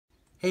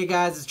Hey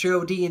guys, it's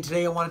Joe D, and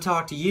today I want to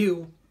talk to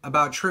you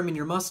about trimming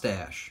your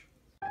mustache.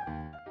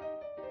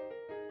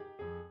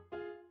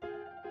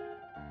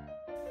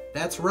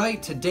 That's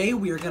right, today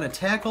we are going to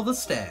tackle the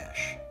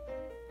stache,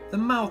 the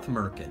mouth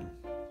merkin,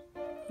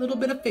 a little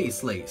bit of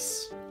face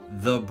lace,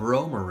 the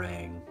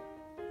bromerang,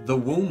 the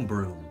womb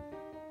broom.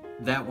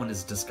 That one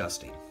is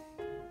disgusting.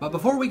 But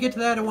before we get to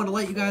that, I want to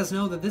let you guys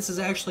know that this is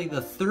actually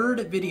the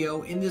third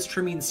video in this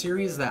trimming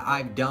series that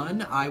I've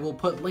done. I will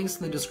put links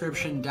in the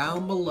description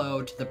down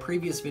below to the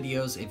previous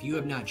videos if you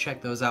have not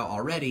checked those out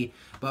already.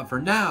 But for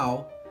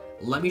now,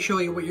 let me show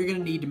you what you're going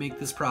to need to make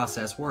this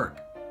process work.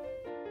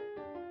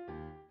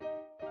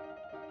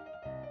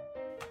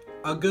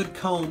 A good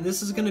comb.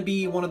 This is going to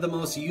be one of the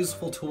most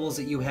useful tools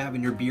that you have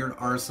in your beard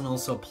arsenal,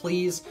 so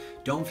please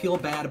don't feel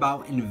bad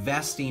about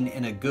investing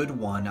in a good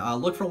one.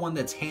 Look for one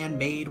that's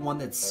handmade, one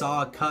that's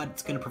saw cut.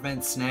 It's going to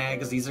prevent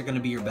snags. These are going to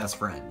be your best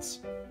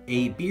friends.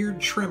 A beard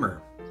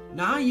trimmer.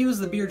 Now I use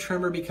the beard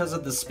trimmer because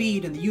of the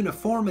speed and the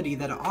uniformity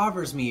that it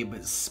offers me,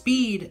 but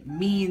speed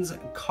means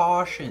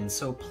caution,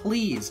 so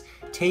please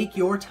take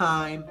your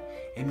time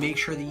and make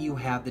sure that you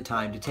have the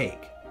time to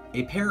take.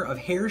 A pair of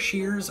hair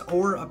shears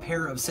or a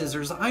pair of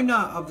scissors. I'm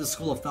not of the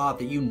school of thought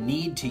that you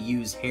need to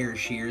use hair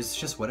shears. It's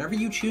just whatever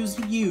you choose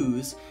to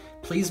use,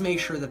 please make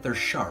sure that they're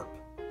sharp.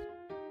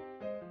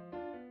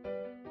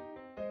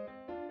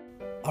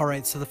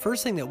 Alright, so the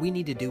first thing that we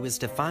need to do is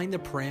define the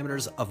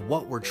parameters of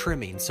what we're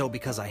trimming. So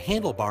because I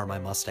handlebar my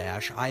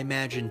mustache, I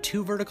imagine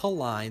two vertical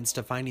lines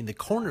defining the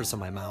corners of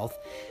my mouth,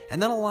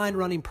 and then a line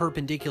running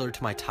perpendicular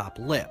to my top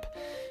lip.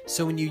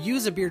 So when you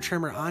use a beard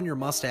trimmer on your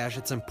mustache,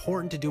 it's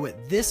important to do it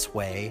this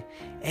way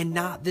and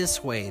not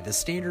this way. The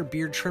standard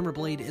beard trimmer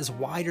blade is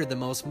wider than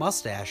most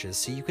mustaches,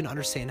 so you can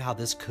understand how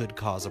this could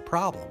cause a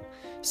problem.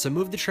 So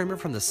move the trimmer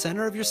from the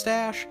center of your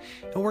stache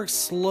and work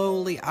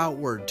slowly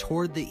outward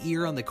toward the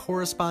ear on the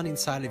corresponding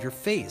side of your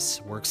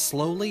face. Work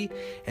slowly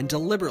and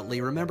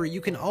deliberately. Remember, you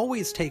can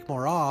always take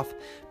more off,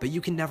 but you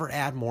can never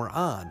add more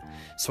on.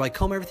 So I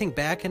comb everything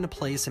back into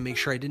place and make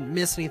sure I didn't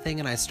miss anything,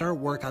 and I start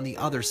work on the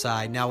other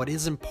side. Now, it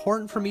is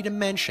important for me to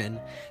mention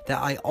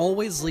that I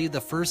always leave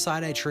the first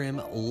side I trim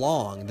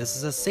long. This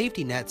is a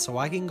safety net so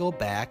I can go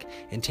back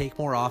and take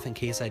more off in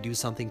case I do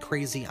something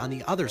crazy on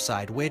the other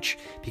side, which,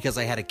 because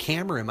I had a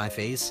camera in my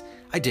face,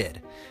 I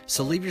did.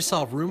 So leave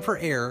yourself room for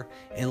error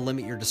and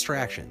limit your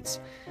distractions.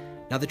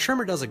 Now the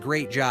trimmer does a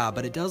great job,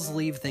 but it does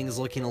leave things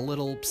looking a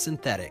little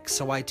synthetic,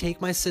 so I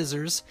take my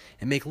scissors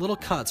and make little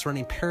cuts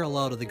running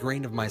parallel to the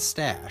grain of my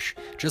stache.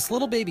 Just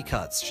little baby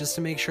cuts, just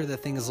to make sure that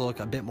things look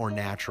a bit more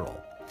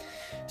natural.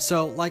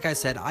 So, like I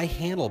said, I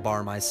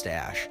handlebar my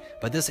stache,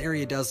 but this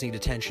area does need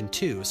attention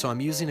too, so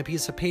I'm using a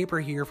piece of paper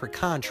here for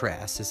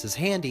contrast. This is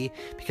handy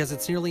because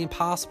it's nearly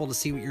impossible to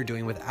see what you're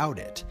doing without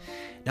it.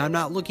 Now, I'm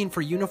not looking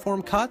for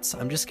uniform cuts.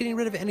 I'm just getting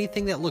rid of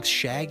anything that looks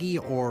shaggy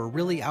or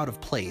really out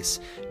of place.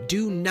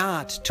 Do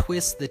not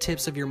twist the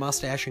tips of your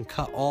mustache and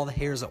cut all the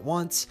hairs at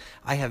once.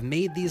 I have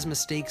made these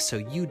mistakes so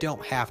you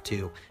don't have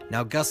to.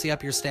 Now gussy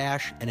up your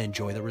stache and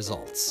enjoy the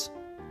results.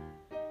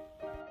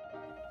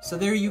 So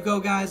there you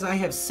go, guys. I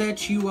have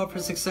set you up for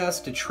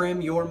success to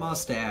trim your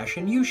mustache,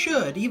 and you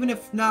should. Even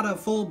if not a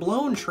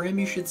full-blown trim,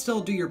 you should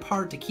still do your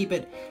part to keep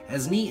it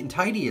as neat and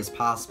tidy as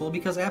possible,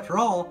 because after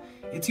all,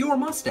 it's your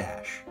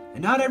mustache,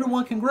 and not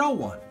everyone can grow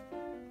one,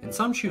 and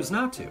some choose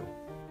not to.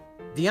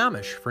 The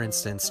Amish, for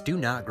instance, do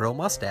not grow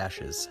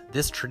mustaches.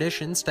 This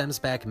tradition stems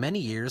back many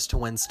years to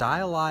when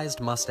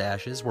stylized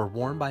mustaches were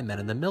worn by men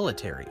in the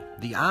military.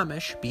 The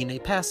Amish, being a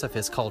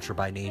pacifist culture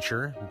by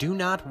nature, do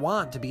not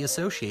want to be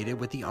associated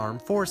with the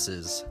armed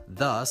forces,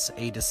 thus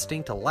a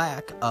distinct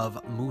lack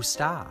of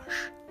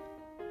moustache.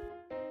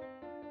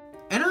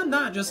 And I'm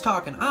not just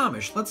talking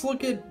Amish. Let's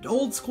look at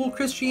old school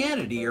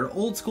Christianity or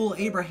old school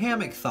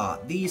Abrahamic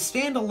thought. The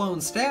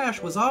standalone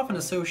stache was often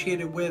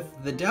associated with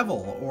the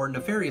devil or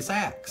nefarious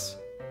acts.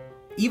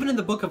 Even in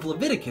the book of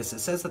Leviticus, it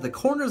says that the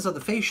corners of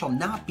the face shall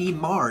not be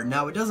marred.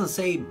 Now, it doesn't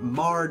say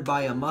marred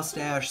by a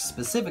mustache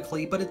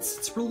specifically, but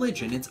it's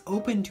religion. It's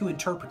open to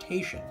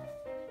interpretation.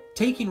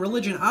 Taking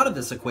religion out of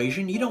this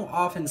equation, you don't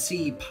often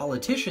see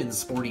politicians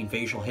sporting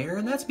facial hair,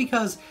 and that's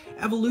because,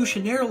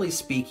 evolutionarily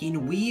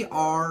speaking, we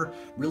are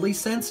really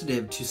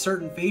sensitive to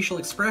certain facial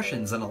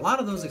expressions, and a lot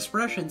of those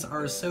expressions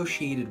are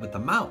associated with the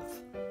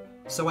mouth.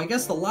 So I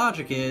guess the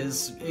logic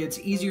is, it's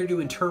easier to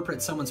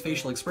interpret someone's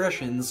facial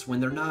expressions when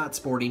they're not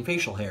sporting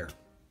facial hair.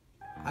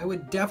 I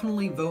would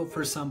definitely vote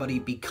for somebody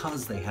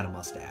because they had a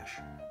mustache.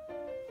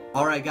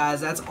 Alright guys,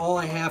 that's all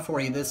I have for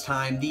you this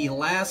time. The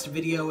last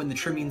video in the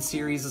trimming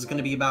series is going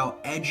to be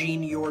about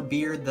edging your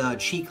beard, the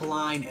cheek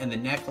line and the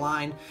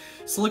neckline.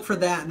 So look for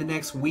that in the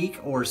next week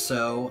or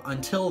so.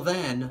 Until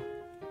then,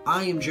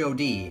 I am Joe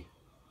D,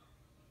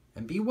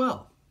 and be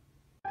well.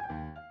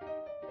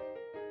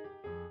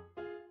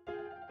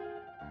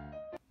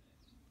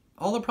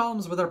 All the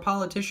problems with our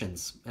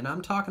politicians, and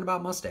I'm talking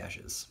about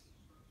mustaches.